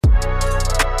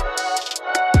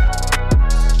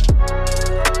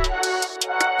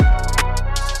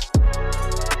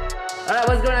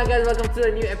welcome to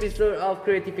a new episode of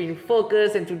Creative in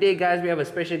Focus. And today, guys, we have a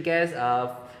special guest,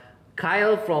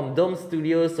 Kyle from Dome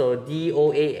Studios, so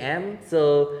DOAM.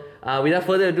 So, without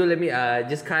further ado, let me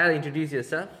just Kyle introduce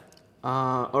yourself.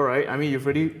 Alright, I mean, you've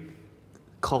already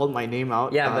called my name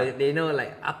out. Yeah, but they know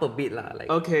like up a bit lah. Like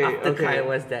okay, after okay. Kyle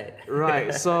was that.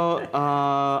 Right, so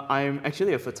I'm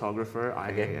actually a photographer. I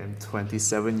am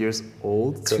 27 years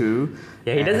old too.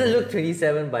 Yeah, he doesn't look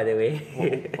 27 by the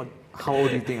way. How old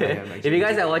do you think I am actually? If you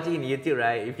guys are watching in YouTube,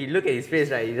 right, if you look at his face,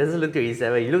 right, he doesn't look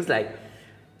 27. He looks like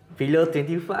below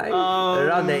 25,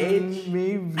 around the age.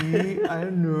 Maybe, I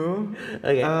don't know.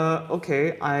 Okay.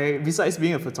 Okay, besides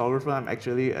being a photographer, I'm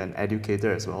actually an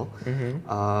educator as well.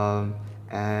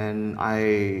 And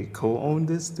I co-own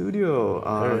this studio.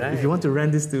 Alright. If you want to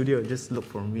rent this studio, just look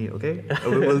for me, okay?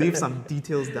 We'll leave some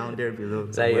details down there below.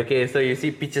 Like, okay, so you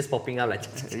see pictures popping up like.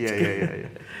 Yeah.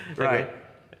 Right.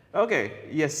 Okay.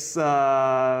 Yes.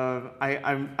 I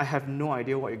have no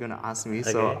idea what you're gonna ask me,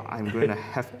 so I'm gonna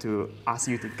have to ask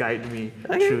you to guide me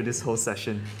through this whole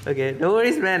session. Okay. No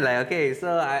worries, man. Like, okay,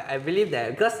 so I believe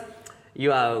that because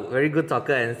you are a very good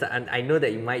talker, and I know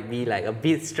that you might be like a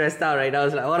bit stressed out right now. I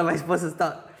was like, what am I supposed to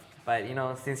start? But you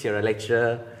know, since you're a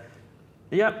lecturer,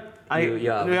 yep. you're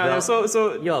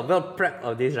well prepped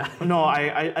of this, right? No,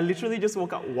 I literally just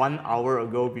woke up 1 hour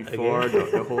ago before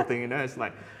the whole thing, and then it's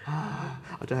like, I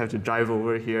just have to drive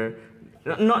over here.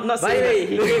 Not By the way,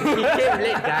 he came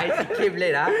late, guys. He came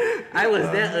late, I was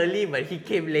there early, but he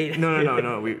came late.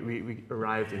 No. We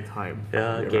arrived in time.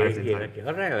 Okay.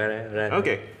 All right.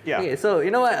 Okay, yeah. Okay, so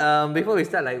you know what? Before we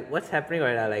start, like, what's happening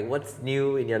right now? Like, what's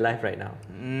new in your life right now?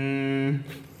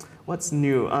 What's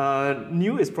new?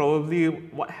 New is probably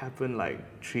what happened like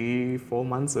 3-4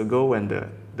 months ago when the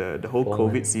whole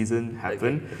COVID season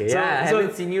happened. Okay. So, I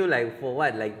haven't seen you like for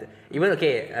what? Like,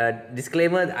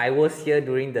 disclaimer, I was here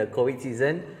during the COVID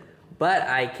season, but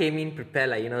I came in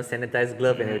prepared, like, you know, sanitized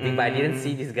glove and everything, but I didn't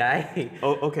see this guy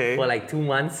for like 2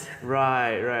 months.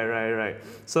 Right.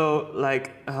 So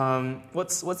like,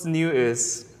 what's new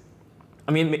is,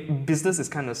 I mean, business is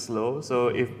kind of slow. So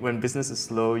when business is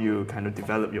slow, you kind of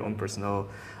develop your own personal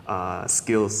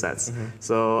skill sets.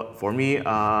 So for me,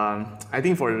 I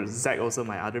think for Zach also,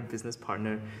 my other business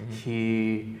partner,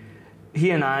 he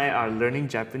and I are learning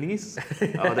Japanese.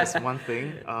 That's one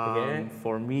thing.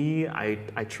 For me,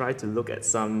 I try to look at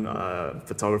some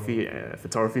photography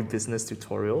business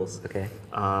tutorials. Okay.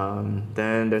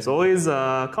 Then there's always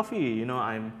coffee. You know,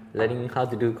 I'm learning how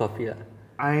to do coffee.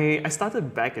 I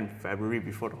started back in February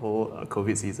before the whole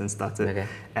COVID season started,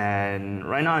 and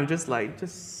right now I'm just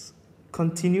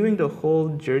continuing the whole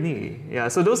journey. Yeah,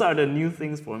 so those are the new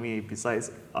things for me besides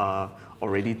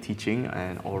already teaching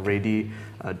and already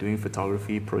doing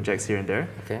photography projects here and there.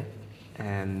 Okay.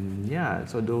 And yeah,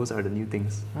 so those are the new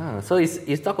things. So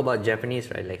you talk about Japanese,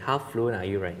 right? Like, how fluent are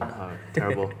you right now?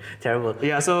 Terrible. Terrible.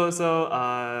 Yeah. So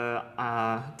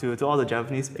to all the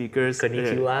Japanese speakers,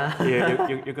 konnichiwa.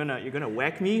 You're gonna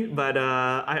whack me, but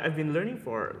I've been learning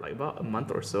for like about a month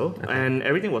or so, and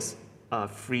everything was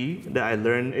free. That I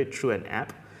learned it through an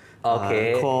app.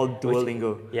 Called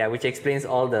Duolingo. Which explains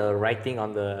all the writing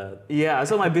on the... Yeah,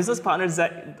 so my business partner,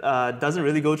 Zach, doesn't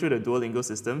really go through the Duolingo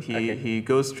system. He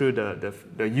goes through the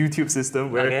YouTube system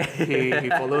where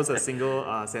he follows a single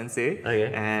sensei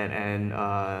and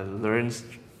learns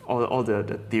all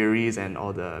the theories and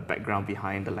all the background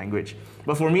behind the language.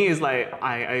 But for me, it's like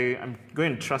I'm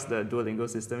going to trust the Duolingo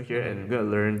system here and I'm going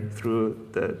to learn through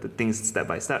the things step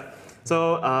by step.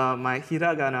 So my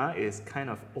hiragana is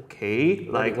kind of okay.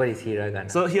 Like, what is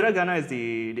hiragana? So hiragana is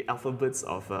the alphabets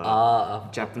of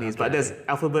Japanese, but there's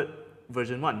alphabet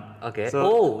version 1. Okay.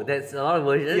 So, that's a lot of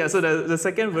versions. Yeah. So the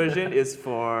second version is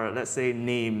for, let's say,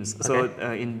 names. So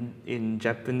in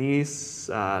Japanese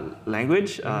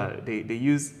language, they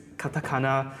use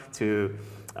katakana to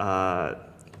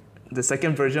the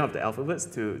second version of the alphabets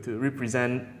to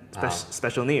represent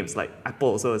special names, like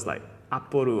apple. So it's like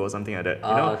Apporu or something like that, you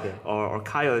know, or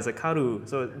Kyle is a Karu.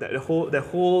 So the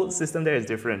whole system there is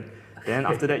different. Then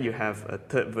after that, you have a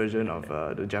third version of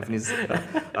the Japanese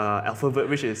alphabet,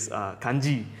 which is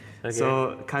kanji.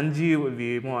 So kanji would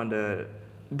be more on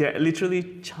they're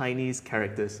literally Chinese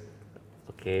characters.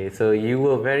 Okay, so you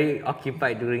were very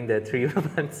occupied during the 3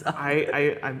 months.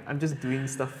 I'm just doing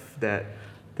stuff that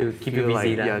to keep you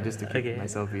busy, just to keep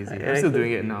myself busy. I'm still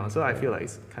doing it now, so I feel like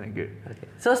it's kind of good. Okay.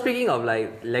 So speaking of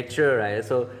like lecture, right?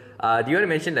 So do you want to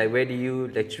mention like where do you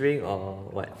lecturing or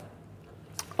what?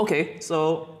 Okay,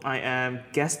 so I am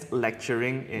guest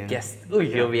lecturing in...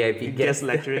 you're VIP. Guest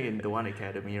lecturing in the One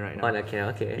Academy right now. One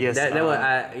Academy, okay. Yes. That was,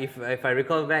 if I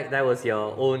recall back, that was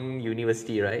your own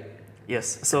university, right?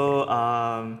 Yes, so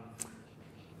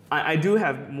I do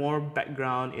have more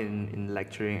background in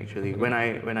lecturing actually. When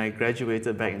I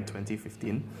graduated back in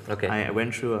 2015, Okay. I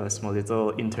went through a small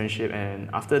little internship, and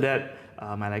after that,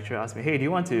 my lecturer asked me, "Hey, do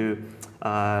you want to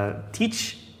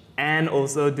teach and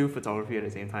also do photography at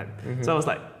the same time?" So I was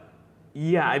like,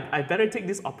 "Yeah, I better take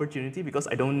this opportunity because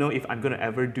I don't know if I'm gonna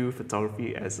ever do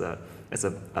photography as a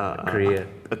Career.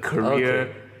 a career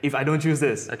Okay. if I don't choose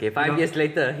this." Okay, 5 years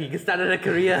later, he started a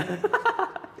career.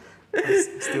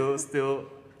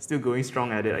 Still going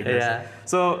strong at it, I guess. Yeah.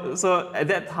 So at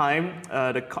that time,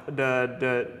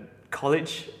 the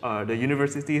college, the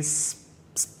university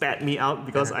spat me out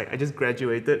because I just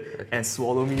graduated and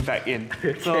swallowed me back in.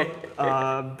 So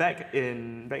back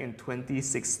in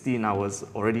 2016, I was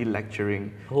already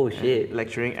lecturing. Oh shit!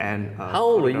 Lecturing and. How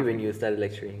old were you when you started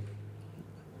lecturing?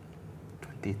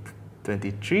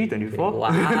 23, 24. Wow.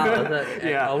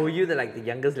 Yeah. Were you the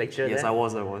youngest lecturer Yes, there? I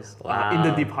was. Wow. In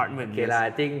the department. Okay, Yes.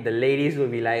 I think the ladies will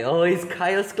be like, "Oh, it's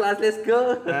Kyle's class. Let's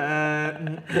go." I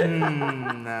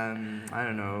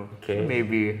don't know. Okay.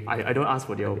 Maybe I don't ask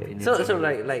for their opinions. So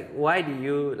anyway. why do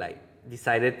you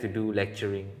decided to do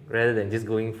lecturing rather than just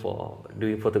going for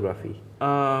doing photography?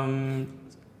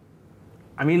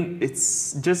 I mean,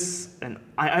 it's just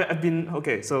I've been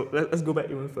okay. So let's go back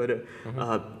even further.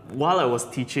 While I was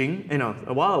teaching,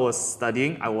 while I was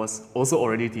studying, I was also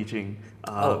already teaching.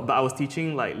 But I was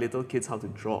teaching little kids how to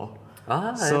draw.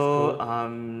 That's So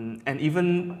cool. and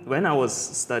even when I was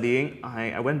studying,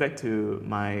 I went back to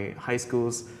my high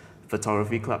school's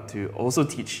photography club to also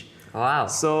teach. Wow.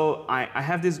 So I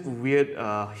have this weird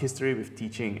history with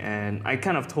teaching, and I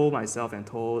kind of told myself and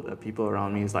told the people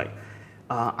around me, it's like,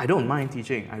 I don't mind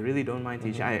teaching. I really don't mind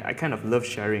teaching. I kind of love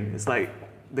sharing. It's like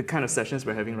the kind of sessions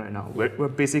we're having right now. We're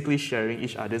basically sharing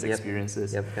each other's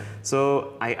experiences. Yep.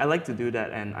 So I like to do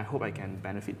that, and I hope I can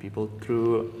benefit people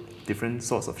through different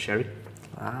sorts of sharing.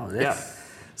 Wow, Yeah.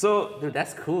 So dude,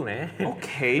 that's cool, man.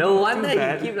 Okay, No not wonder too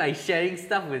bad. you keep sharing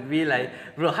stuff with me,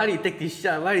 bro, how do you take this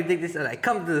shot? Why do you take this?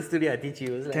 Come to the studio, I teach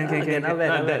you. It's like, not bad,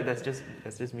 not bad. That's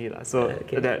just me lah. So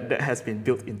Okay. that has been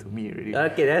built into me already.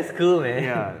 Okay, that's cool, man.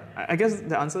 Yeah, I guess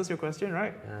that answers your question,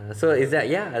 right? So is that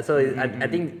So I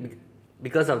think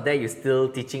because of that, you're still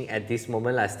teaching at this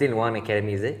moment, still in one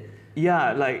academy, is it?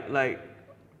 Yeah, like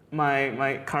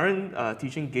my current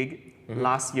teaching gig.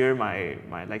 Last year, my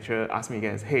lecturer asked me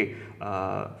again, "Hey,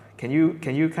 can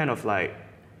you kind of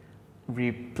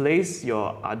replace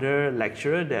your other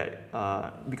lecturer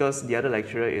because the other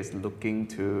lecturer is looking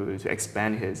to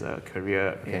expand his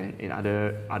career in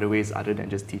other ways other than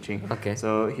just teaching. Okay.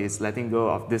 So he's letting go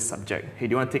of this subject. Hey,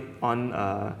 do you want to take on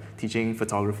teaching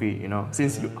photography?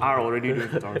 Since you are already doing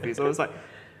photography, so it's like,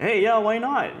 hey, yeah, why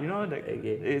not?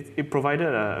 It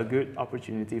provided a good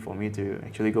opportunity for me to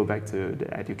actually go back to the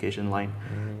education line.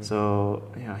 So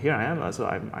yeah, here I am. So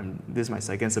I'm this is my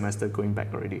second semester going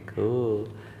back already. Cool.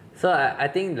 So I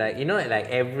think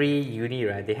every uni,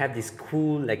 right, they have this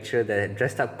cool lecturer that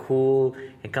dressed up cool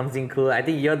and comes in cool. I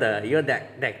think you're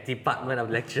that department of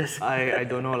lecturers. I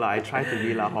don't know lah. I try to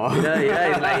be lah.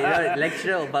 It's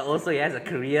lecturer, but also he has a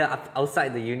career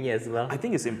outside the uni as well. I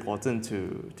think it's important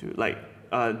to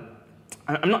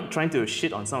I'm not trying to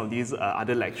shit on some of these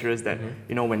other lecturers that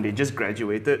when they just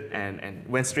graduated and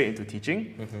went straight into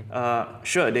teaching.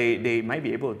 Sure, they might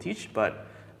be able to teach, but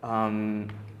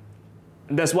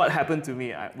that's what happened to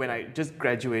me. When I just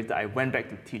graduated, I went back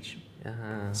to teach.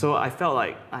 So I felt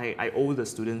like I owe the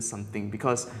students something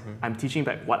because I'm teaching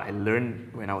back what I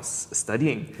learned when I was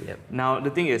studying. Yep. Now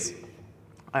the thing is,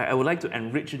 I would like to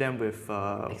enrich them with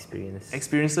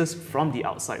experiences from the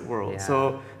outside world. Yeah.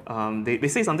 So they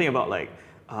say something about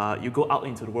you go out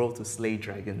into the world to slay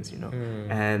dragons,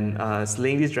 and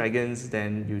slaying these dragons,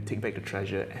 then you take back the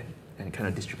treasure and kind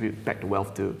of distribute back the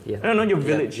wealth to your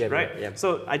village, right? Yep. So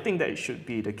I think that should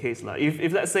be the case.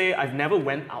 If let's say I've never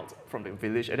went out from the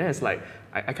village, and then it's like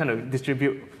I kind of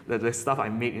distribute the stuff I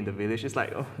made in the village. It's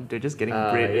like, oh, they're just getting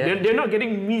bread. Yeah. They're not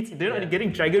getting meat. They're not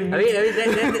getting dragon meat. I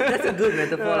mean that's a good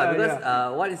metaphor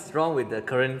because what is wrong with the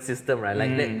current system, right?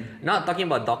 Not talking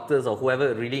about doctors or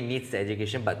whoever really needs the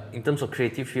education, but in terms of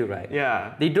creative field, right?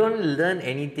 Yeah. They don't learn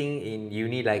anything in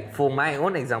uni. For my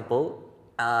own example,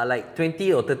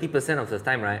 20 or 30% of the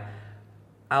time, right?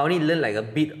 I only learn a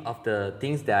bit of the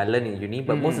things that I learned in uni,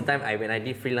 but most of the time when I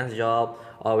did freelance job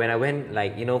or when I went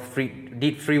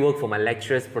did free work for my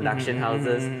lecturers, production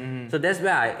houses. So that's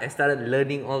where I started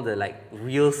learning all the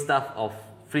real stuff of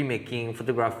filmmaking,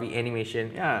 photography,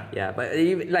 animation. Yeah. But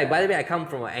by the way, I come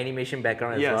from an animation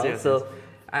background as well. Yes. So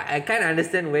I kind of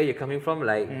understand where you're coming from,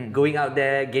 going out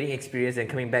there, getting experience and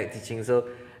coming back teaching. So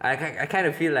I kind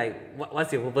of feel like,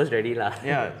 what's your purpose already lah?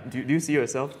 Yeah. Do you see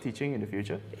yourself teaching in the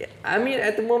future? I mean,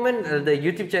 at the moment, the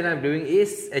YouTube channel I'm doing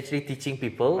is actually teaching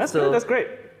people. That's good. That's great.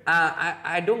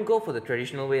 I don't go for the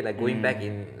traditional way, like going back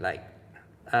in like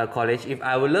college. If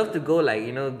I would love to go, like,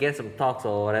 you know, get some talks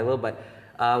or whatever, but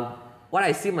what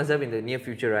I see myself in the near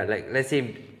future, right? Like, let's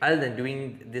say, other than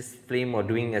doing this film or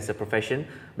doing as a profession,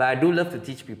 but I do love to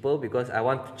teach people because I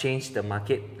want to change the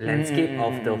market landscape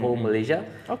of the whole Malaysia.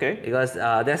 Okay. Because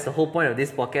that's the whole point of this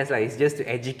podcast, like, it's just to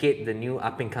educate the new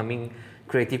up and coming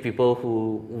creative people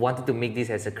who wanted to make this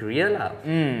as a career lah.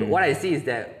 But what I see is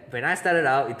that when I started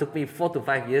out, it took me 4 to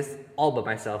 5 years all by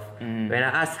myself. When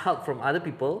I ask help from other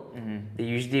people, they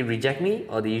usually reject me,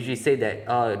 or they usually say that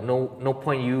no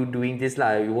point you doing this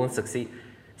lah, you won't succeed.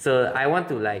 So I want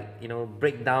to, like, you know,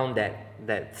 break down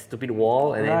that stupid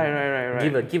wall and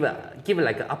then give a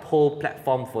like an uphold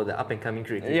platform for the up and coming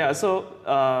creators. Yeah. So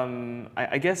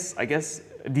I guess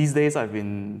these days I've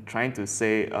been trying to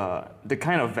say the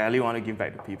kind of value I want to give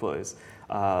back to people is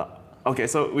okay.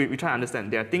 So we try to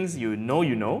understand, there are things you know.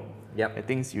 Yep. There are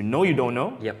things you know you don't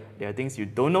know. Yep. There are things you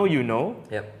don't know you know.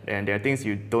 Yep. And there are things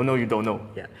you don't know you don't know.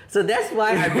 Yeah. So that's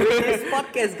why I'm doing this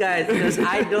podcast, guys, because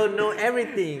I don't know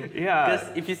everything. Yeah.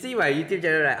 Because if you see my YouTube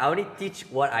channel, right, I only teach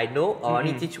what I know, or I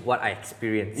only teach what I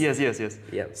experience. Yes.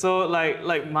 Yep. So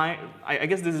I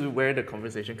guess this is where the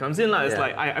conversation comes in. It's Yeah.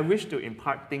 like I wish to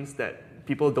impart things that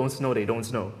people don't know they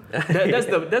don't know.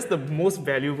 That's the most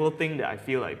valuable thing that I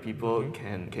feel like people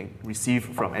can receive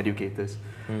from educators.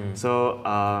 So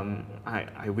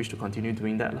I wish to continue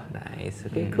doing that lah. Nice.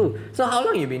 Okay, cool. So how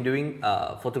long you been doing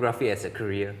photography as a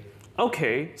career?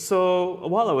 Okay, so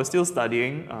while I was still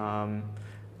studying,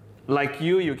 like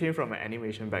you came from an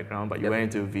animation background, but you went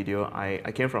into video.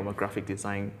 I came from a graphic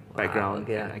design background,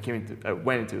 okay. and I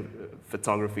went into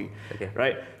photography. Okay.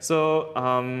 Right. So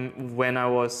when I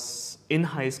was in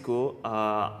high school,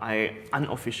 I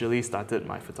unofficially started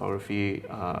my photography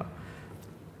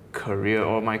career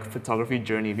or my photography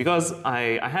journey, because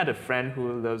I had a friend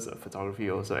who loves photography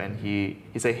also, and he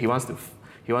said he wants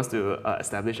to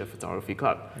establish a photography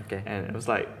club. Okay. And it was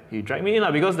like, he dragged me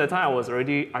in because that time I was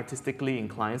already artistically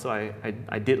inclined, so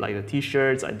I did like the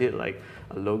t-shirts, I did like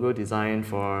a logo design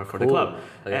for the club.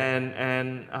 Okay.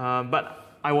 And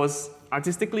but I was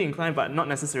artistically inclined, but not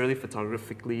necessarily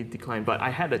photographically declined. But I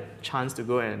had a chance to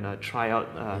go and try out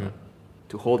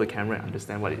to hold the camera and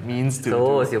understand what it means to. So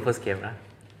what was your first camera?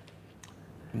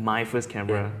 My first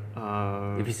camera.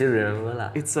 If you still remember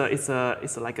lah. It's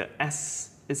like a S.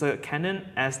 It's a Canon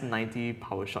S90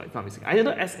 PowerShot, if I'm not mistaken. I don't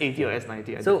know, S80 or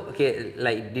S90. So okay,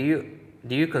 like, do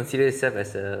you consider yourself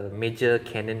as a major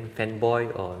Canon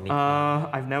fanboy or Nikon?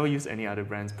 I've never used any other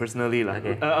brands personally, like.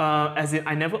 Okay. As in,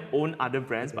 I never own other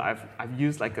brands, but I've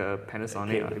used like a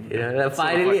Panasonic.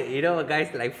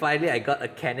 Finally I got a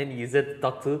Canon user to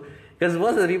talk to, because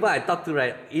most of the people I talk to,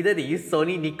 right, either they use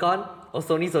Sony, Nikon, or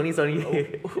Sony.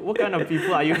 What kind of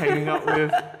people are you hanging out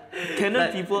with?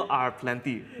 Canon people are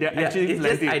plenty. They're actually it's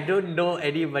plenty. just I don't know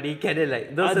anybody Canon,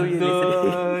 like those of you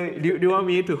listening. Do you want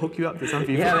me to hook you up to some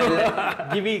people? Yeah, man,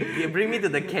 like, bring me to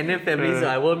the Canon family, so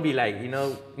I won't be like,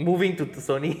 moving to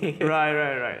Sony.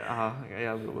 Right.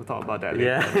 Yeah, we'll talk about that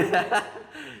later. Yeah.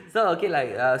 So okay,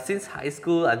 like since high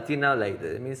school until now, like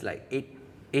that means like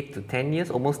 8 to 10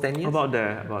 years, almost 10 years. About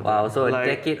there. Wow, so a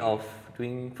decade of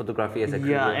doing photography as a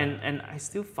career. Yeah, and I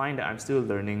still find that I'm still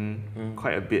learning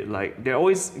quite a bit. Like, there are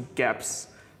always gaps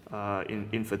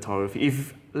in photography.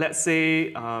 If, let's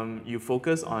say, you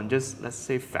focus on just, let's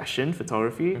say, fashion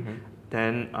photography,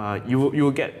 then you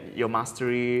will get your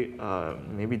mastery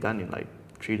maybe done in like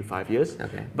 3 to 5 years.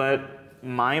 Okay. But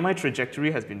my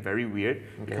trajectory has been very weird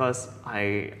because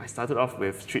I started off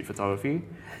with street photography.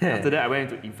 After that, I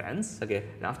went into events. Okay.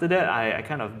 And after that, I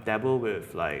kind of dabbled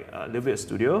with like a little bit of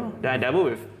studio. Then I dabbled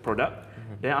with product.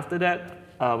 Then after that,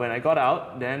 when I got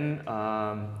out, then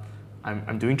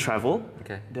I'm doing travel.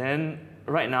 Okay. Then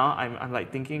right now, I'm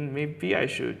like thinking maybe I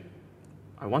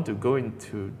want to go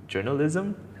into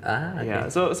journalism. Okay. Yeah.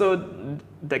 So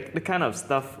the kind of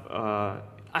stuff.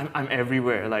 I'm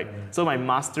everywhere. Like, so my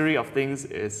mastery of things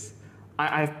is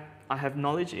I have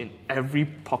knowledge in every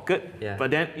pocket,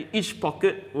 but then each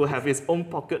pocket will have its own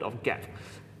pocket of gap.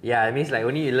 Yeah, it means like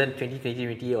only you learn 20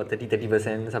 or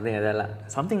 30%, something like that lah.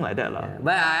 Something like that lah. Yeah.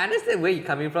 But I understand where you're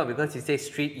coming from, because you say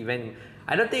street event.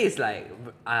 I don't think it's like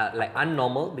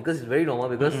unnormal, because it's very normal,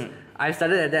 because I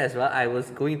started at that as well. I was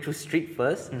going through street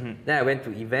first, then I went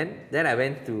to event, then I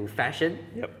went to fashion,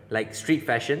 like street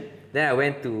fashion. Then I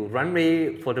went to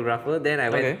runway photographer. Then I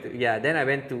went then I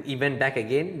went to event back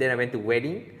again. Then I went to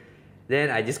wedding.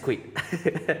 Then I just quit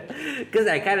because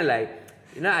I kind of like,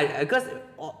 because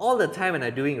all the time when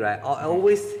I'm doing, right, I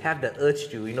always have the urge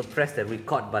to, press the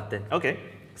record button. Okay.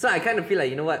 So I kind of feel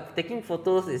like, you know what, taking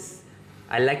photos is,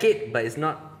 I like it, but it's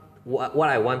not what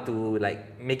I want to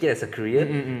like make it as a career.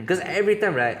 Because every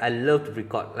time, right, I love to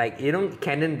record. Like,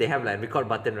 Canon, they have like record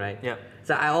button, right? Yeah.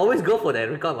 So I always go for that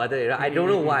record button. I don't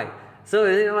know why. So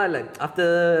you know what, like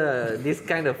after this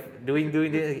kind of doing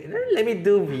this, let me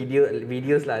do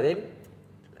videos lah. Then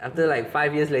after like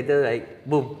 5 years later, like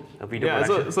boom, a video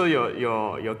production. So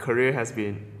your career has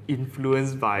been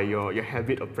influenced by your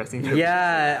habit of pressing the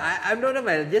I'm not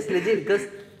man, just legit because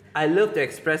I love to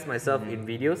express myself in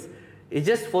videos. It's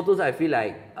just photos I feel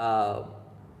like I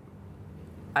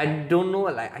don't know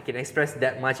like I can express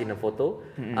that much in a photo.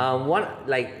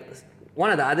 One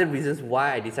of the other reasons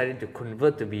why I decided to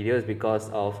convert to video is because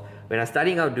of when I was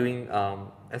starting out doing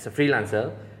as a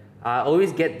freelancer, I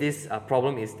always get this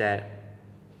problem is that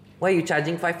why are you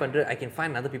charging 500? I can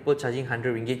find other people charging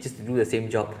 100 ringgit just to do the same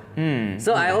job.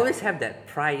 So I always have that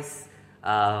price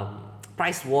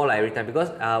wall every time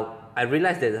because I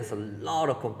realized that there's a lot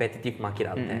of competitive market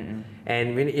out there.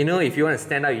 And when, if you want to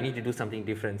stand out, you need to do something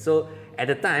different. So at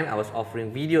the time, I was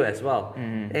offering video as well.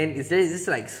 And it's just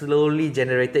like slowly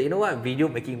generated, you know what, video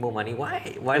making more money. Why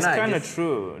It's not? It's kind of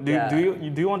true.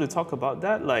 Do you want to talk about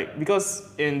that? Like, because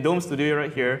in Dome Studio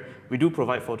right here, we do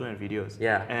provide photo and videos.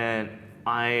 Yeah. And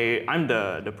I'm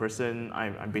the person,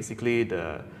 I'm basically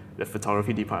the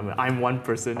photography department. I'm one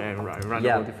person and I run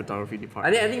the whole photography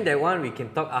department. I think that one we can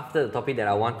talk after the topic that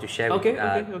I want to share.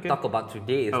 Talk about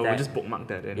today is that we'll just bookmark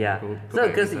that. And go so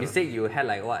because you said you had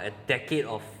like a decade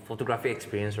of photography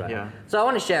experience, right? Yeah. So I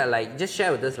want to share just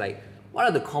share with us what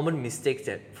are the common mistakes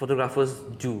that photographers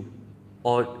do,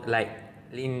 or like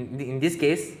in this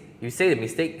case you say the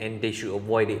mistake and they should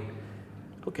avoid it.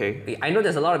 Okay. I know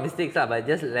there's a lot of mistakes, but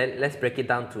just let's break it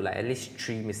down to at least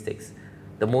 3 mistakes.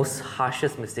 The most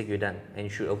harshest mistake you've done and you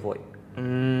should avoid.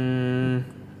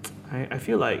 I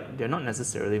feel like they're not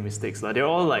necessarily mistakes. They're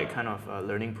all like kind of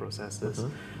learning processes.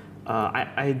 I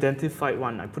identified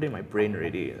one, I put it in my brain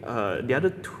already. The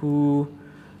other two,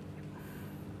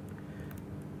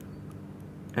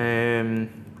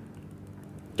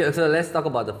 Okay, so let's talk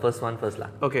about the first one first.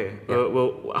 Okay,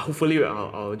 well, hopefully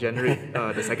I'll generate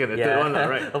the second and third one,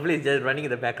 right? Hopefully it's just running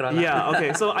in the background. Yeah,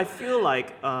 okay, so I feel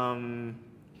like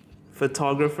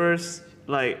photographers,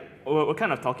 like we're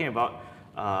kind of talking about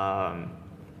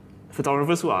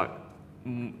photographers who are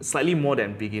slightly more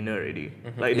than beginner already.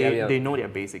 Like they know their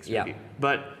basics already.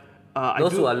 But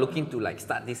those who are looking to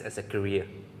start this as a career.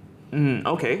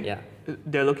 Okay. Yeah.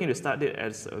 They're looking to start it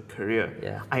as a career.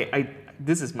 Yeah.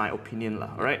 This is my opinion,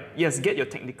 right? Yes, get your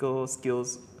technical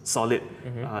skills solid.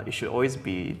 It should always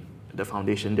be the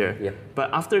foundation there. Yeah.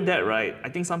 But after that, right, I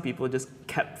think some people just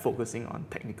kept focusing on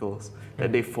technicals,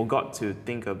 that they forgot to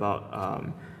think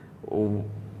about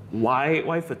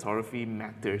why photography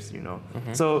matters,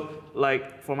 So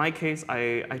like for my case,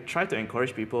 I try to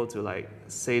encourage people to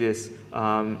say this,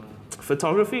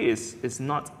 photography is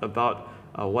not about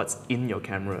what's in your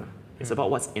camera, it's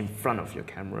about what's in front of your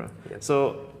camera. Yep.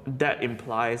 So that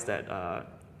implies that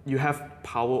you have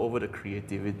power over the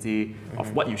creativity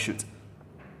of what you shoot.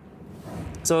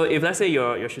 So if let's say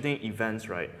you're shooting events,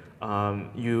 right?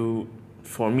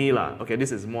 For me okay,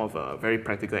 this is more of a very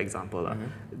practical example.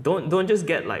 Don't just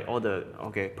get all the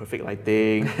perfect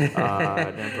lighting,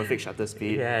 then perfect shutter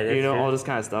speed, all this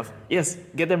kind of stuff. Yes,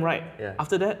 get them right. Yeah.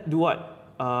 After that, do what?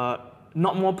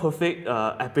 Not more perfect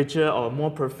aperture or more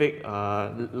perfect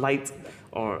light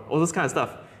or all this kind of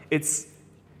stuff. It's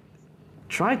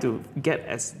try to get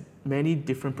as many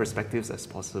different perspectives as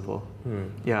possible.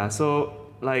 Yeah, so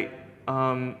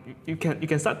you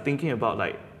can start thinking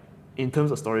about in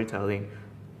terms of storytelling.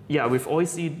 Yeah, we've always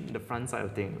seen the front side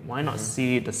of things. Why not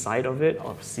see the side of it,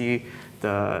 or see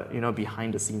the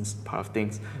behind the scenes part of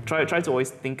things? Try to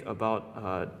always think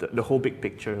about the whole big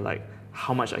picture, like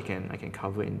how much I can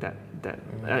cover in that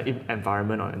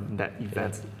environment or in that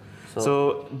event. Yeah.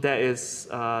 So that is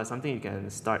something you can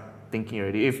start thinking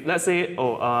already. If let's say you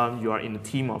are in a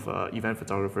team of event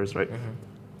photographers, right?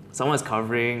 Someone's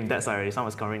covering that side already,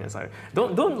 someone's covering that side.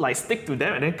 Don't stick to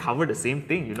them and then cover the same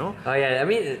thing, Oh yeah, I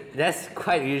mean that's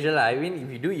quite usual. I mean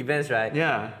if you do events, right?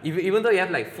 Yeah. Even though you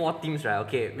have 4 teams, right?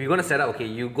 Okay, we're gonna set up. Okay,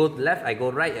 you go left, I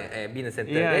go right, be in the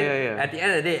center. Yeah. At the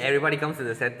end of the day, everybody comes to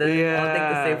the center. Yeah. All take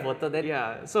the same photo.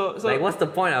 Then So what's the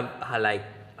point of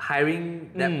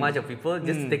hiring that much of people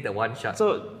just to take the one shot?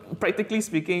 So practically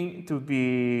speaking, to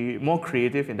be more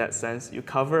creative in that sense, you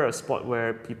cover a spot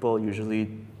where people usually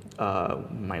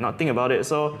might not think about it.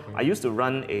 So I used to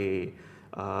run a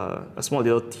a small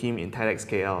little team in TEDx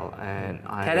KL, and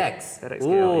TEDx Ooh,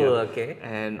 KL, yeah. okay.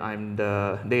 And I'm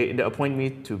they appoint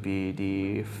me to be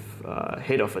the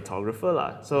head of photographer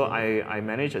lah. So I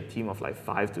manage a team of like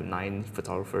 5 to 9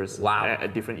 photographers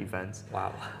at different events.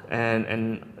 Wow.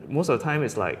 And most of the time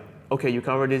it's like, okay, you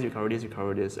cover this, you cover this, you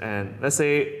cover this, and let's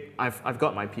say I've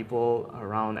got my people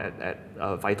around at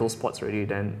vital spots already,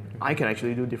 then I can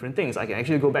actually do different things. I can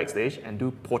actually go backstage and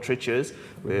do portraitures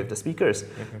with the speakers.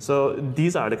 So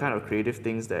these are the kind of creative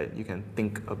things that you can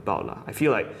think about lah. I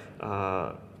feel like,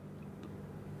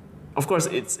 of course,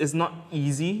 it's not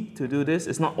easy to do this.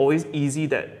 It's not always easy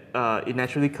that it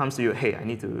naturally comes to you. Hey, I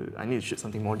need to shoot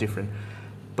something more different,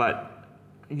 but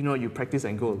you practice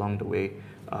and go along the way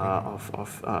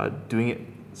of doing it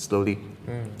slowly.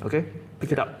 Okay,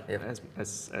 pick it up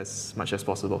as much as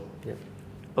possible. Yep.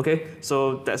 Okay,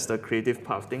 so that's the creative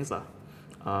part of things lah.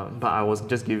 But I was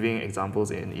just giving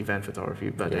examples in event photography,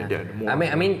 but they're more.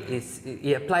 I mean,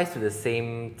 it applies to the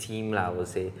same team lah, I would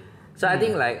say. So I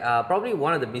think like probably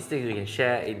one of the mistakes you can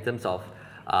share in terms of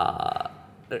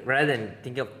rather than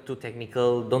thinking of too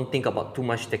technical, don't think about too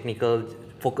much technical.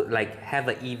 Focus, like have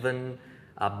an even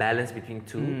balance between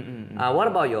two. What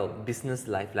about your business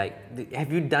life? Like,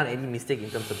 have you done any mistake in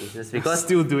terms of business? Because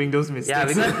still doing those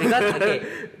mistakes. Yeah, because okay,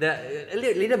 a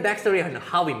little backstory on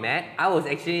how we met. I was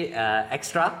actually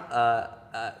extra.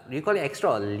 Do you call it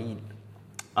extra or lead?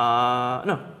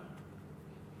 No.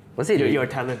 Was it your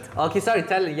talent? Okay, sorry,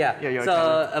 talent. Yeah. Your so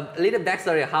talent. A little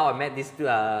backstory of how I met these two,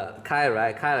 Kyle,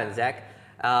 right? Kyle and Zach.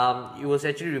 It was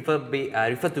actually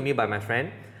referred to me by my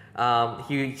friend.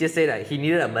 He just said that he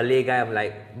needed a Malay guy. I'm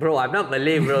like, bro, I'm not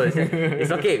Malay, bro.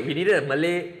 It's okay. We needed a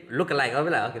Malay lookalike. I'm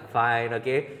like, okay, fine,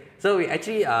 okay. So we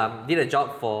actually did a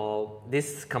job for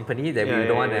this company that we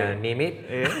don't want to name it.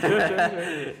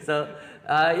 Sure. So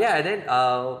and then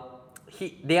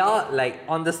they are like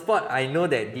on the spot. I know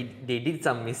that they did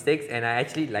some mistakes, and I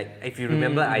actually like, if you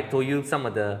remember, I told you some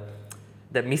of the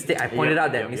mistake. I pointed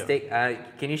out that mistake.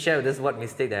 Can you share with us what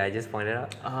mistake that I just pointed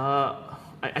out?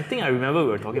 I think I remember we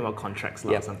were talking about contracts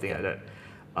or something like that.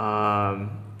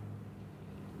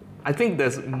 I think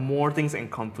there's more things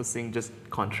encompassing just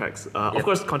contracts. Of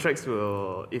course, contracts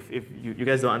will, if you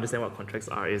guys don't understand what contracts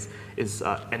are, is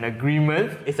an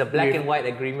agreement. It's a black and white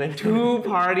agreement. Two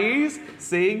parties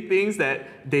saying things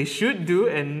that they should do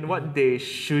and what they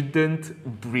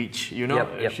shouldn't breach.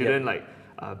 Shouldn't like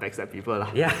backstab people lah.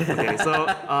 Yeah. Okay, so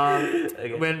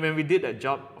when we did that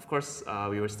job, of course,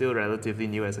 we were still relatively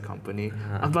new as a company,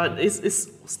 but it's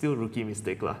still rookie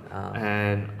mistake lah.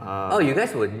 And you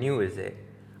guys were new, is it?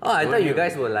 Oh, I thought you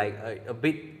guys were like a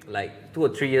bit like 2 or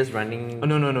 3 years running.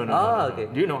 No. Okay.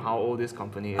 Do you know how old this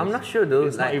company is? I'm not sure though.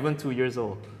 It's not even 2 years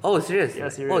old. Oh, serious? Yeah,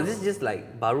 serious. Oh, this is just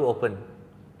like baru open.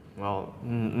 Well,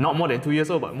 not more than 2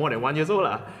 years old, but more than 1 year old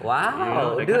lah.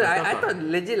 Wow, dude! I thought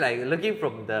legit like looking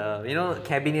from the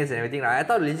cabinets and everything. I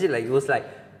thought legit like it was like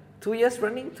 2 years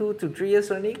running, 2 to 3 years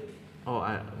running. Oh,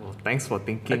 well, thanks for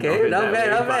thinking. Okay, not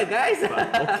bad, guys.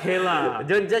 Okay lah.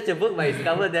 Don't judge a book by its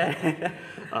cover there.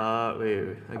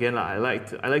 Wait. Again lah, I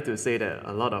like to say that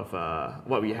a lot of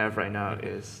what we have right now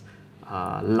is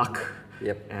luck.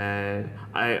 Yep. And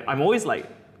I'm always like,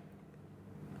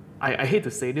 I hate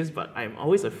to say this, but I'm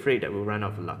always afraid that we'll run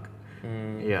out of luck.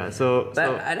 Yeah, so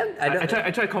I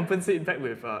try to compensate back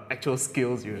with actual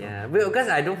skills, Yeah, because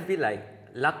I don't feel like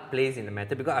luck plays in the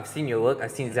matter, because I've seen your work,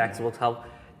 I've seen Zach's work, how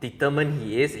determined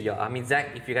he is.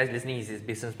 Zach, if you guys listening, he's his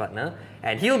business partner,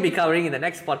 and he'll be covering in the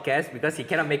next podcast because he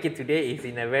cannot make it today. He's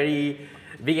in a very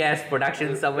big ass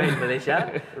production somewhere in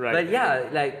Malaysia. Right. But yeah,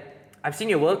 like I've seen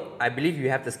your work. I believe you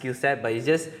have the skill set, but it's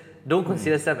just don't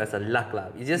consider yourself as a luck lah.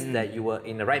 It's just that you were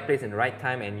in the right place in the right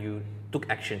time and you took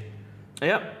action.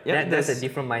 Yeah. That's a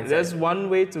different mindset. There's one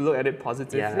way to look at it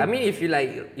positively. Yeah, I mean, if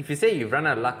you say you've run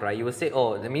out of luck, right? You will say,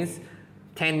 oh, that means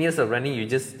 10 years of running, you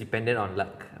just depended on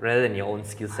luck rather than your own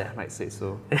skill set. I might say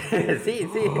so. see.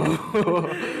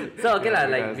 So okay lah,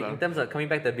 like in terms of coming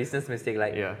back to the business mistake,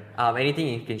 like anything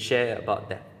you can share about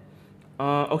that?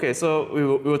 Okay, so we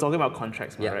were talking about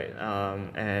contracts, right?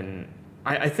 And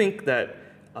I think that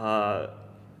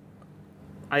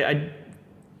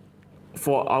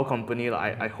for our company,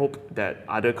 I hope that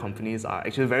other companies are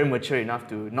actually very mature enough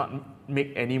to not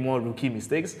make any more rookie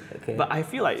mistakes. Okay. But I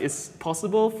feel like it's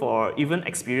possible for even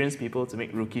experienced people to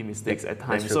make rookie mistakes at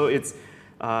times. So it's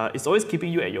always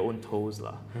keeping you at your own toes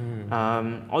lah.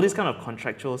 All this kind of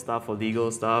contractual stuff or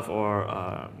legal stuff or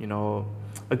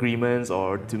agreements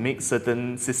or to make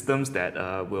certain systems that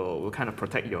will kind of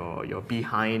protect your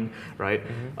behind, right?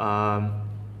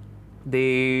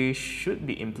 they should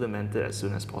be implemented as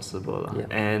soon as possible. Yeah.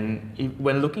 And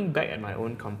when looking back at my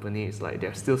own company, it's like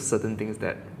there are still certain things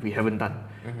that we haven't done.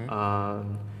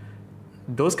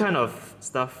 Those kind of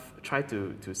stuff, try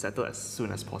to settle as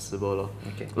soon as possible.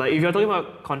 Okay. Like if you're talking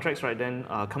about contracts, right, then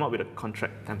come up with a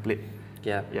contract template.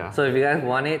 Yeah. So if you guys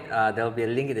want it, there will be a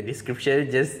link in the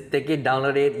description. Just take it,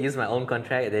 download it, use my own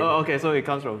contract. Then okay. So it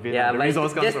comes from Vin. yeah, the but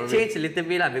resource comes just from Vin. change a little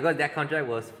bit because that contract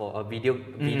was for a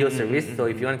video service. So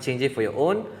if you want to change it for your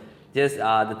own, just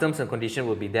the terms and condition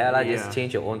will be there. Just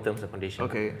change your own terms and conditions.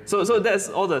 Okay. So that's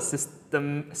all the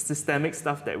systemic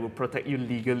stuff that will protect you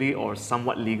legally or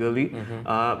somewhat legally.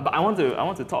 But I want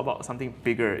to talk about something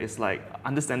bigger. It's like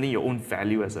understanding your own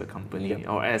value as a company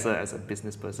or as a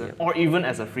business person or even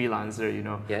as a freelancer.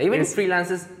 Yeah. Even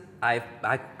freelancers, I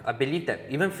believe that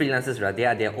even freelancers, right, they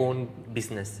are their own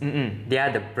business. They are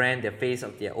the brand, the face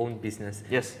of their own business.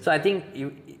 Yes. So I think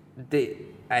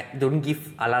I don't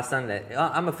give alasan that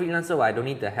I'm a freelancer, I don't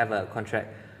need to have a contract.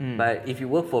 But if you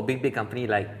work for a big company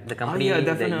like the company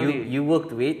that you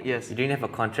worked with, you didn't have a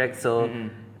contract. So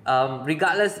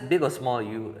regardless, big or small,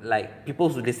 you like people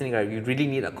who are listening, right, you really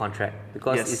need a contract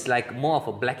because it's like more of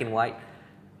a black and white,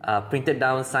 printed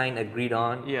down, signed, agreed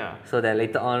on. Yeah. So that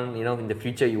later on, in the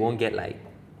future, you won't get like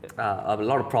a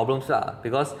lot of problems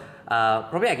because.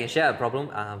 Probably I can share a problem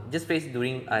just faced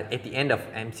during at the end of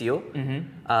MCO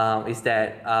is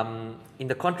that in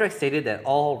the contract stated that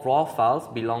all raw files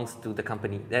belongs to the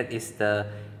company. That is the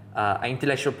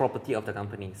intellectual property of the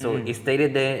company. So it's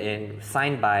stated there and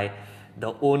signed by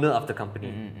the owner of the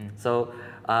company. So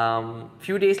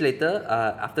few days later,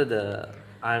 after the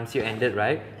RMCO ended,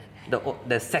 right,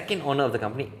 the second owner of the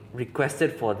company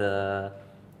requested for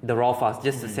the raw files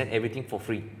just to send everything for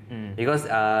free because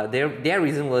their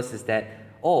reason is that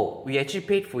we actually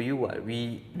paid for you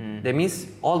that means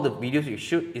all the videos you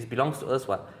shoot belongs to us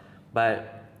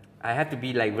but I have to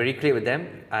be like very clear with them.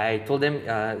 I told them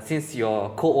since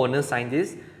your co-owner signed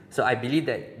this, so I believe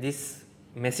that this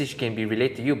message can be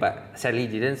relayed to you, but sadly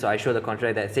it didn't. So I showed the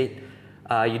contract that said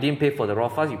you didn't pay for the raw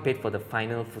files, you paid for the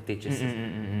final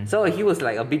footages. So he was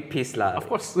like a bit pissed lah. Of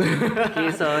course.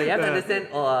 Okay, so you have to understand,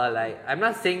 I'm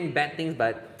not saying bad things,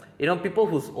 but people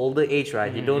who's older age,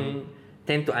 right, they don't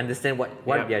tend to understand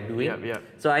what they are doing.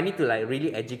 So I need to like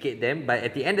really educate them. But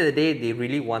at the end of the day, they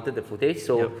really wanted the footage.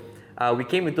 So we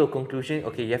came into a conclusion,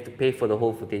 okay, you have to pay for the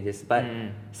whole footages. But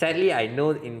sadly, I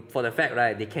know for the fact,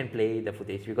 right, they can't play the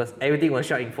footage because everything was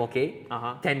shot in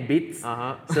 4K, 10 bits.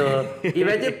 So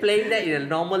imagine playing that in a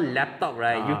normal laptop,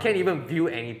 right? You can't even view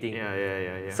anything.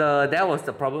 So that was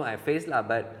the problem I faced,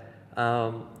 but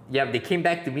they came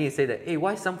back to me and said that, hey,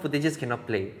 why some footages cannot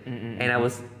play? And I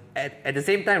was, at the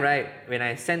same time, right, when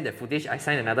I sent the footage, I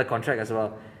signed another contract as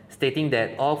well, stating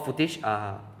that all footage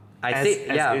as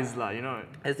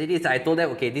it is. I told them,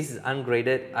 okay, this is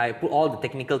ungraded. I put all the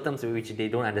technical terms which they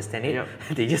don't understand it.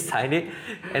 They just signed it.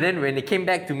 And then when they came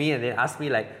back to me and they asked me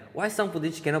like, why some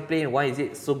footage cannot play and why is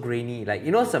it so grainy? Like,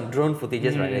 some drone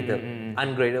footages, right? Like the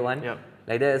ungraded one.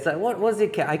 Like that. It's like, what was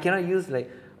it? I cannot use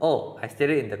like, I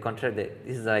stated in the contract that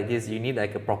this is like this. You need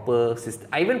like a proper system.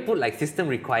 I even put like system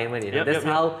requirement. That's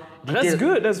how detailed. That's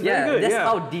good. That's very good. That's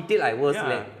how detailed I was.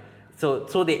 Like,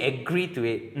 so they agreed to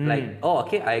it. Like,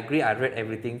 okay, I agree. I read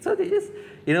everything. So they just,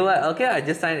 okay, I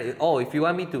just signed it. If you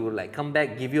want me to like come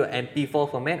back, give you an MP4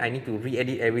 format, I need to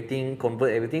re-edit everything,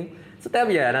 convert everything. So tell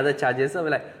me another charges. So we're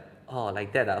like,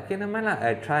 like that. Okay, never mind.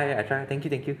 I try. Thank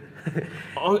you.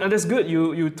 And that's good.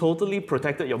 You totally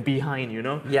protected your behind,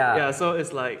 Yeah, so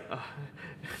it's like...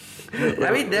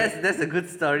 I mean, that's a good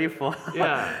story for...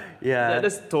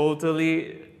 That's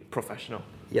totally professional.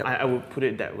 I would put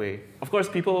it that way. Of course,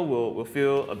 people will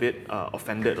feel a bit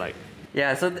offended.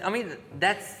 So I mean,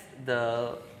 that's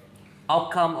the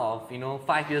outcome of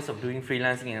 5 years of doing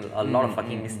freelancing and a lot of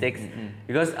fucking mistakes.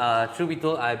 Because truth be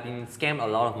told, I've been scammed a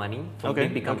lot of money from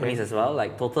big companies as well.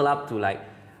 Like total up to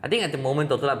I think at the moment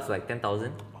total up to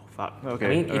 10,000. Fuck. Okay. I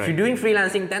mean, if you're doing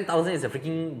freelancing, 10,000 is a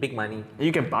freaking big money.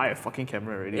 You can buy a fucking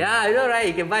camera already. Yeah, I know, right?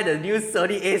 You can buy the new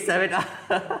Sony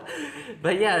A7R.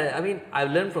 But yeah, I mean,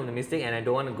 I've learned from the mistake, and I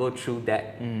don't want to go through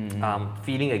that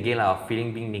feeling again, of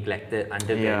feeling being neglected,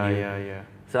 undervalued. Yeah.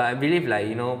 So I believe,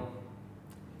 I know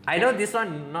this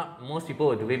one, not most people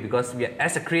will do it because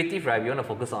as a creative, right, we want to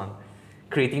focus on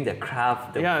creating the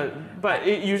craft. But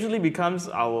it usually becomes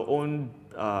our own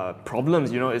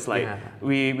problems, it's like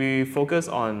we focus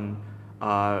on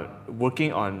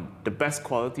working on the best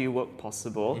quality work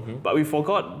possible, but we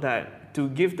forgot that to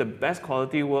give the best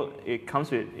quality work,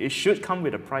 it should come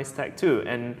with a price tag too,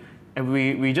 and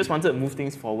we just wanted to move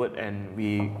things forward, and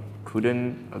we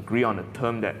couldn't agree on a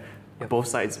term that both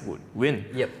sides would win.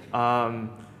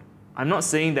 I'm not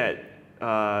saying that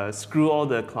screw all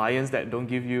the clients that don't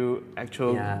give you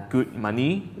actual good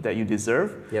money that you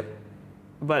deserve. Yep.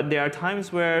 But there are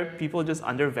times where people just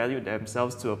undervalue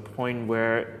themselves to a point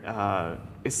where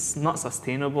it's not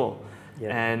sustainable.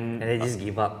 Yeah. And they just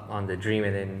give up on the dream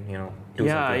and then, do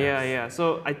something else. Yeah.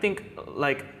 So I think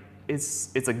like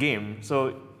it's a game.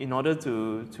 So in order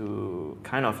to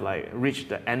kind of like reach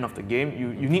the end of the game,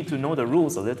 you need to know the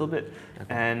rules a little bit.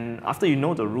 Okay. And after you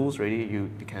know the rules already,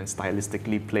 you can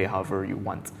stylistically play however you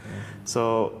want.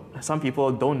 So some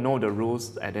people don't know the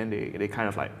rules and then they kind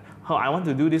of like, oh, I want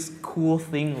to do this cool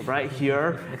thing right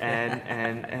here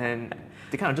and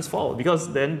they kind of just follow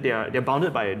because then they're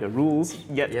bounded by the rules,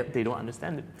 yet they don't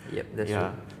understand it. Yep, that's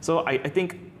true. So I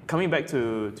think coming back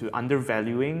to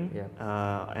undervaluing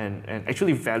and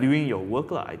actually valuing your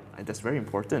work, that's very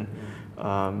important.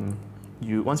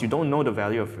 Once you don't know the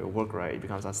value of your work, right, it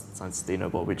becomes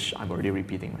unsustainable, which I'm already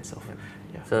repeating myself.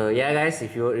 Yeah. So guys,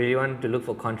 if you really want to look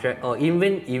for contract or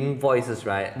even invoices,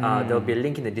 right, there'll be a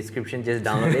link in the description. Just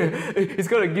download it. It's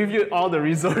gonna give you all the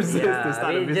resources to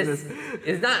start a business.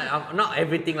 It's not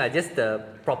everything like just the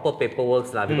proper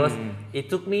paperwork because it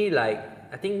took me like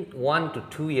I think 1 to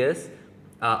 2 years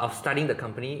of studying the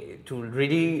company to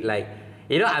really like.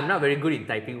 I'm not very good in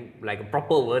typing like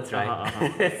proper words, right?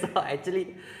 So I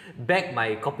actually begged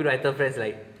my copywriter friends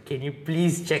like, can you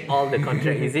please check all the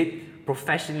contract? Is it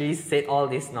professionally said all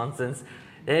this nonsense?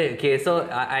 Okay, so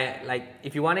I like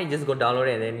if you want it, just go download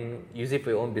it and then use it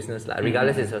for your own business,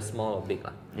 regardless it's a small or big.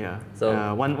 Yeah.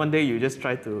 So one day you just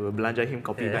try to belanja him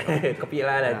copy back. Copy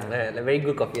like very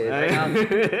good copy. Right now,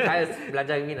 try to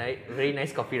belanja me like very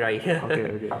nice copyright.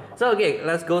 Okay. So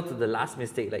let's go to the last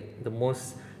mistake, like the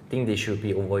most thing they should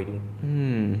be avoiding.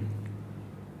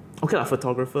 Okay,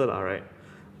 photographer, right?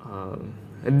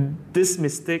 And this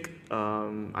mistake,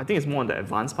 I think it's more on the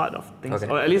advanced part of things,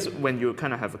 or at least when you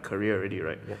kind of have a career already,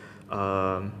 right?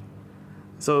 Yeah.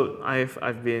 So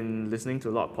I've been listening to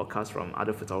a lot of podcasts from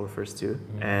other photographers too,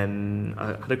 and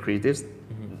other creatives.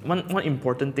 One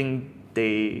important thing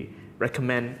they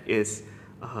recommend is,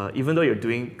 even though you're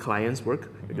doing clients'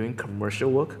 work, you're doing commercial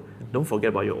work, don't forget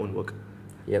about your own work.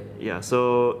 Yep. Yeah.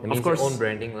 So of course, your own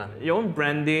branding, your own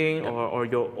branding, or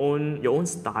your own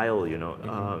style.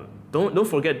 Don't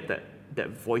forget that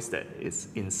voice that is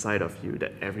inside of you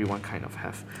that everyone kind of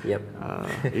have. Yep.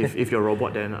 If you're a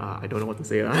robot, then I don't know what to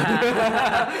say.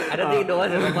 I don't think no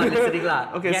one's a robot listening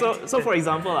Okay. So for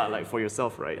example, like for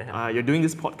yourself, right? You're doing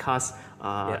this podcast,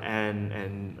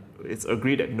 and it's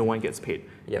agreed that no one gets paid.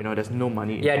 Yep. There's no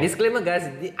money involved. Yeah, disclaimer guys,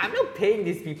 I'm not paying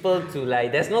these people to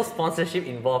there's no sponsorship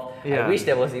involved. I wish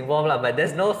there was involved, but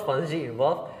there's no sponsorship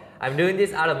involved. I'm doing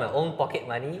this out of my own pocket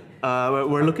money.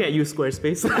 We're looking at you,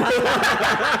 Squarespace. No,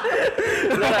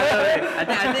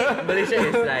 I think Malaysia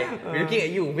is we're looking at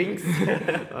you, Wings.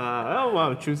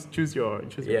 Choose your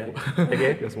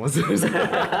okay. your sponsors.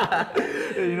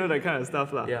 That kind of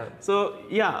stuff. Yeah. So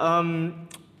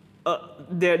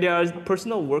there are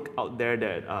personal work out there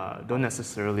that don't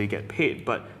necessarily get paid,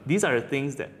 but these are the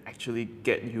things that actually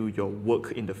get you your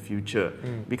work in the future,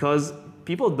 because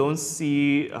people don't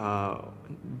see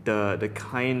the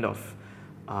kind of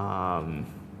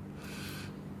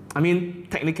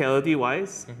technicality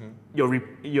wise,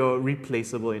 you're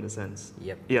replaceable in a sense.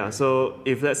 Yep. Yeah. So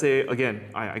if let's say again,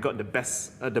 I got the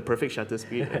best, the perfect shutter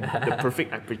speed, and the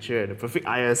perfect aperture, and the perfect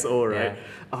ISO, right?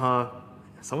 Yeah.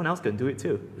 Someone else can do it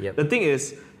too. Yep. The thing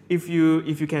is, if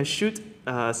you can shoot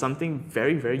something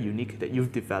very, very unique that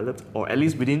you've developed, or at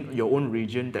least within your own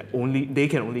region that they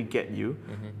can only get you,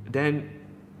 then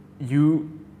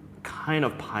you kind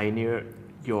of pioneer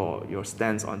your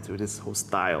stance onto this whole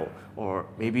style, or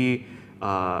maybe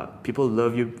people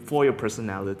love you for your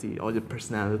personality or the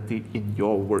personality in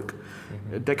your work.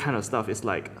 That kind of stuff is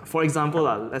like, for example,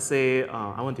 let's say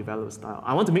I want to develop a style.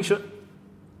 I want to make sure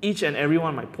each and every one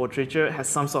of my portraiture has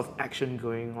some sort of action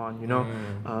going on.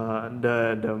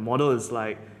 The model is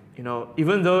like,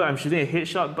 even though I'm shooting a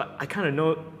headshot, but I kind of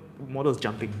know the model is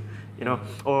jumping.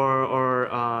 Or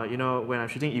when I'm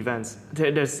shooting events,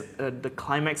 there's the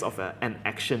climax of an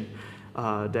action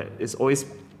that is always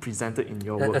presented in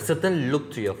your work. A certain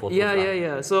look to your photos.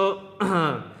 Yeah. So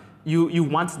you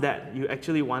want that. You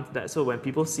actually want that. So when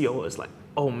people see, it's like,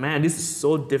 oh man, this is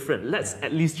so different. Let's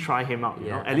at least try him out.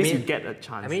 At least you get a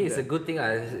chance. It's a good thing.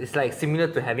 It's like similar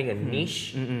to having a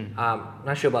niche.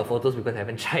 Not sure about photos because I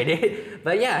haven't tried it.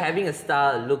 But yeah, having a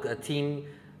style, look, a theme,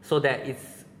 so that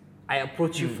I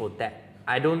approach you for that.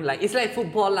 I don't it's like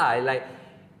football lah.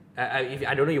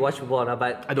 I don't know you watch football or not,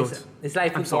 but I don't. It's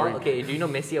like I'm football. sorry. Okay, do you know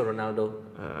Messi or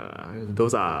Ronaldo?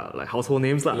 Those are like household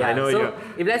names, lah. I know. So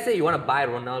if let's say you want to buy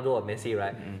Ronaldo or Messi,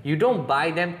 right? You don't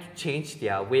buy them to change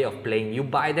their way of playing. You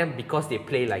buy them because they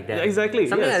play like that. Yeah, exactly.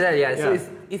 Something yes. like that. Yeah. So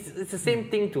it's the same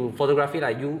thing to photography.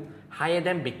 Like you hire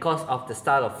them because of the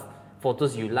style of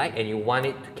photos you like and you want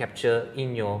it to capture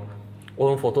in your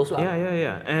own photos.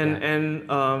 Yeah.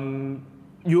 And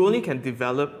you only can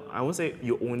develop. I won't say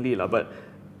you only lah, but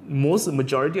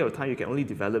majority of the time you can only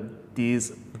develop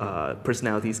these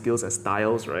personality skills and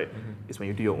styles, right? Is when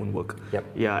you do your own work. Yep.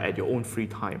 Yeah, at your own free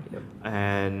time. Yep.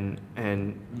 And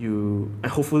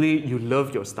hopefully you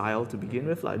love your style to begin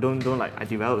with. Like don't like I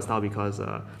develop a style because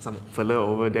some fella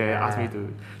over there asked me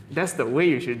to. That's the way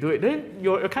you should do it. Then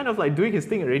you're kind of like doing his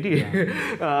thing already.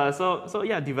 Yeah. So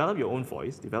yeah, develop your own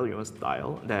voice, develop your own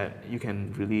style that you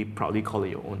can really proudly call it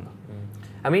your own.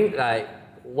 I mean, like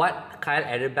what Kyle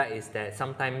added back is that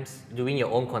sometimes doing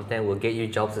your own content will get you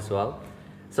jobs as well.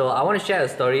 So I want to share a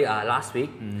story last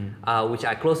week, which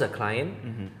I closed a client.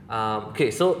 Okay,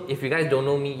 so if you guys don't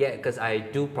know me yet, because I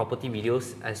do property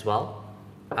videos as well,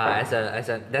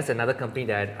 that's another company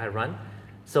that I run.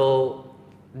 So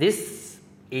this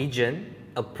agent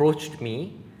approached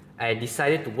me and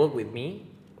decided to work with me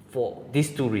for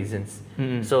these two reasons.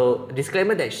 So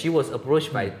disclaimer that she was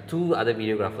approached by 2 other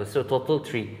videographers, so total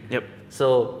 3. Yep.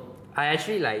 So I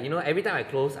actually like, every time I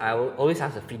close, I will always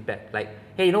ask a feedback like,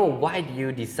 hey, why do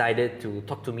you decided to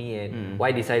talk to me and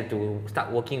why decided to start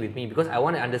working with me? Because I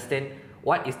want to understand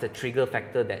what is the trigger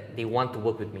factor that they want to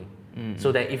work with me.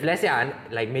 So that if let's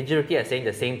say majority are saying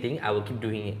the same thing, I will keep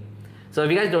doing it. So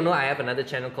if you guys don't know, I have another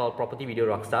channel called Property Video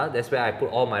Rockstar. That's where I put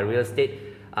all my real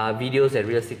estate videos and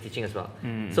real estate teaching as well.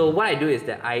 So what I do is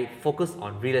that I focus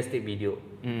on real estate video.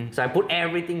 So I put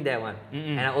everything there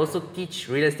and I also teach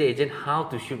real estate agent how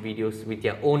to shoot videos with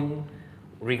their own,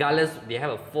 regardless they have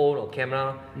a phone or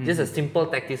camera, just a simple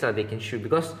tactics that they can shoot,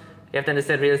 because you have to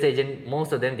understand real estate agent,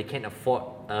 most of them they can't afford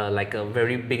like a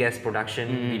very big ass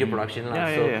production, video production.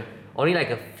 Only like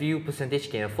a few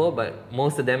percentage can afford, but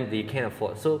most of them they can't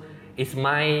afford. So it's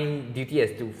my duty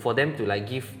for them to like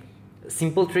give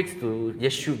simple tricks to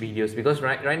just shoot videos, because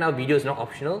right now video is not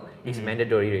optional, it's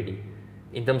mandatory already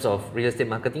in terms of real estate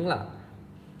marketing lah.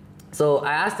 So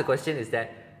I asked the question is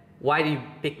that why do you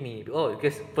pick me? Oh,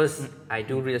 because first I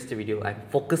do real estate video, I'm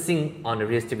focusing on the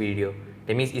real estate video,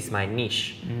 that means it's my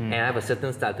niche and I have a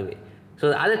certain style to it. So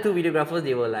the other 2 videographers,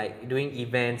 they were like doing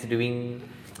events, doing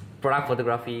product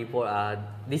photography,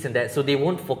 this and that, so they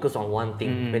won't focus on one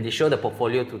thing when they show the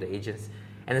portfolio to the agents.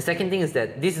 And the second thing is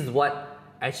that this is what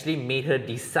actually made her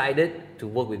decided to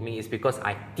work with me, is because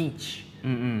I teach.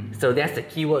 So that's the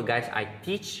keyword, guys. I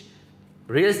teach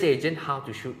real estate agent how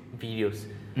to shoot videos.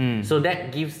 So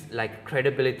that gives like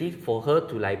credibility for her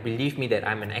to like believe me that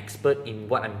I'm an expert in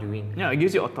what I'm doing. Yeah, it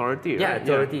gives you authority, right? Yeah,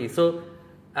 authority. Yeah. So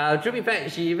to be fair,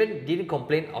 she even didn't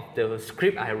complain of the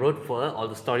script I wrote for her or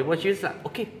the storyboard. She was like,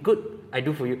 okay, good, I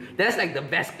do for you. That's like the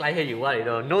best client you want,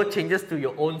 no changes to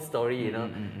your own story,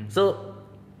 So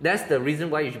that's the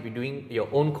reason why you should be doing your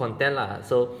own content lah.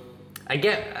 So I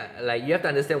get like you have to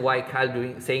understand why Kyle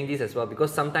saying this as well,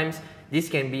 because sometimes this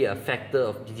can be a factor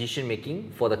of decision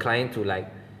making for the client to like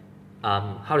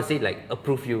how to say, like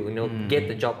approve you, get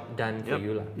the job done for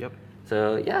you lah.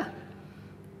 So yeah.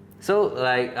 So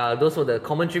like those were the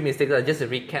common 3 mistakes. Just to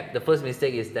recap, the first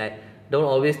mistake is that don't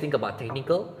always think about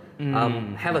technical.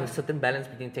 Have a certain balance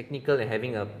between technical and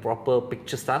having a proper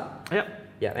picture style.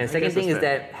 Yeah. And second thing is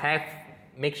that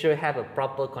make sure you have a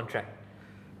proper contract,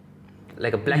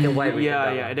 like a black and white.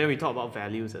 And then we talk about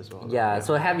values as well. Yeah,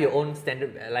 so have your own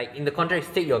standard, like in the contract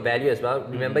state your value as well.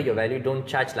 Remember your value, don't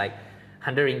charge like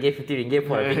 100 ringgit, 50 ringgit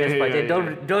for a biggest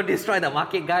project. Don't destroy the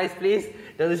market, guys, please.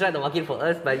 Don't destroy the market for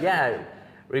us. But yeah,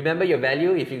 remember your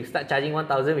value. If you start charging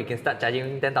 1,000, we can start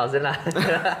charging 10,000 lah.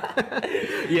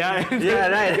 Yeah,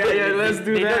 right. Let's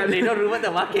do that. They don't ruin the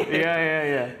market.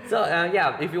 Yeah. So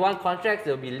if you want contracts,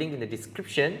 there will be a link in the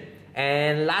description.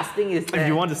 And last thing is that if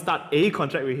you want to start a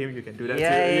contract with him, you can do that too.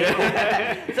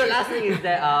 Yeah. So last thing is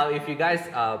that if you guys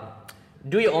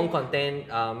do your own content,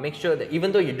 make sure that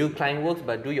even though you do client works,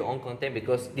 but do your own content,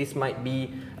 because this might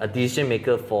be a decision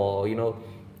maker for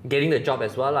getting the job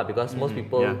as well lah. Because most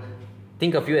people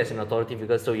think of you as an authority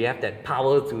figure, so you have that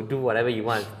power to do whatever you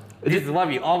want. This is what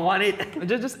we all want it.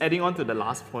 Just adding on to the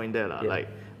last point there, like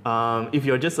if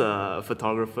you're just a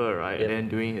photographer, right, and then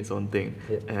doing his own thing,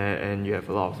 and you have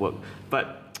a lot of work,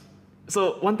 but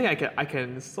So one thing I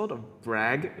can sort of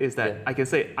brag is that Yeah. I can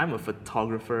say I'm a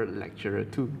photographer lecturer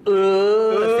too.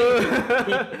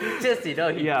 He teaches, he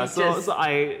Yeah, teaches. so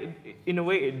I, in a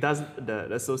way, it does,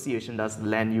 the association does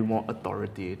lend you more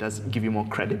authority, it does give you more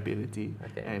credibility,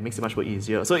 Okay. and it makes it much more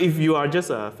easier. So if you are just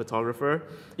a photographer,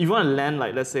 if you want to land,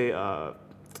 like, let's say,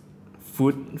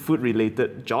 food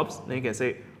related jobs, then you can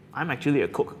say, I'm actually a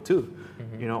cook too,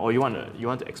 or you want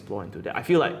to explore into that. I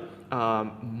feel like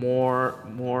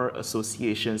more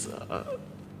associations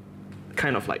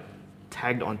kind of like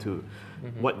tagged onto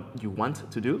what you want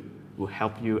to do will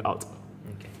help you out.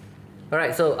 Okay. All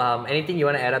right. So, anything you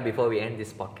want to add up before we end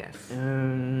this podcast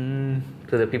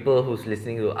to the people who's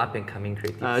listening to up and coming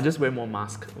creatives? Just wear more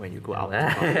mask when you go out.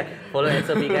 Follow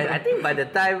SOP, guys. I think by the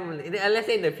time, let's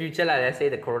say in the future, let's say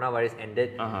the coronavirus ended,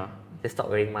 just stop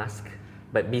wearing mask,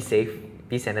 but be safe,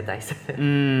 be sanitized.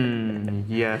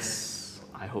 Yes,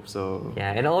 I hope so.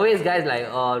 Yeah, and always, guys,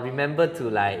 remember to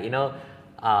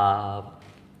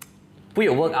put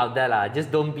your work out there, lah.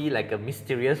 Just don't be like a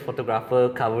mysterious photographer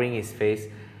covering his face.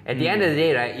 At the end of the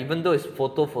day, right, even though it's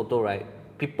photo, right,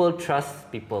 people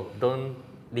trust people.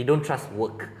 They don't trust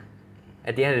work.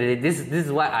 At the end of the day, this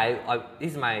is what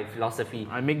this is my philosophy.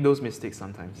 I make those mistakes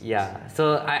sometimes. Yeah,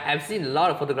 so I've seen a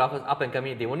lot of photographers up and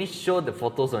coming. They only show the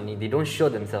photos only. They don't show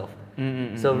themselves.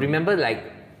 So remember,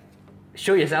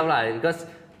 show yourself, lah. Because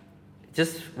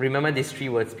just remember these 3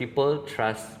 words: people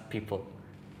trust people.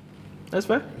 That's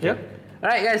fair. Yeah.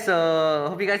 Alright, guys, so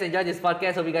hope you guys enjoyed this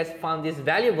podcast. Hope you guys found this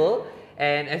valuable.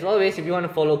 And as always, if you want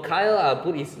to follow Kyle, I'll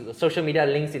put his social media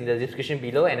links in the description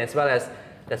below. And as well as,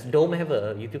 does Dome have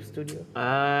a YouTube studio?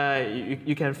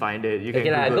 You can find it. You can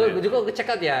go check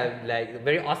out their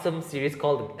very awesome series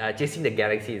called Chasing the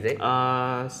Galaxy, is it?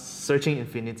 Searching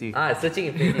Infinity. Searching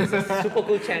Infinity. It's a super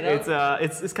cool channel.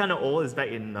 It's kind of old. It's back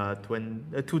in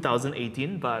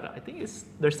 2018, but I think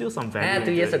there's still some value.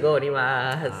 2 years ago, only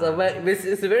So, but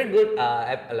it's a very good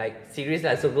series.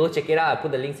 So go check it out. I'll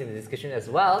put the links in the description as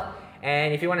well.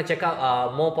 And if you want to check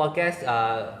out more podcasts,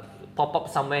 pop up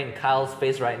somewhere in Kyle's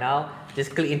face right now.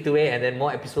 Just click into it, and then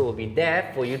more episodes will be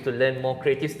there for you to learn more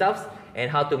creative stuff and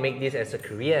how to make this as a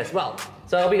career as well.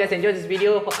 So I hope you guys enjoyed this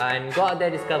video, and go out there,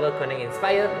 discover, connect,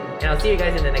 inspire, and I'll see you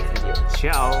guys in the next video.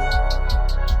 Ciao.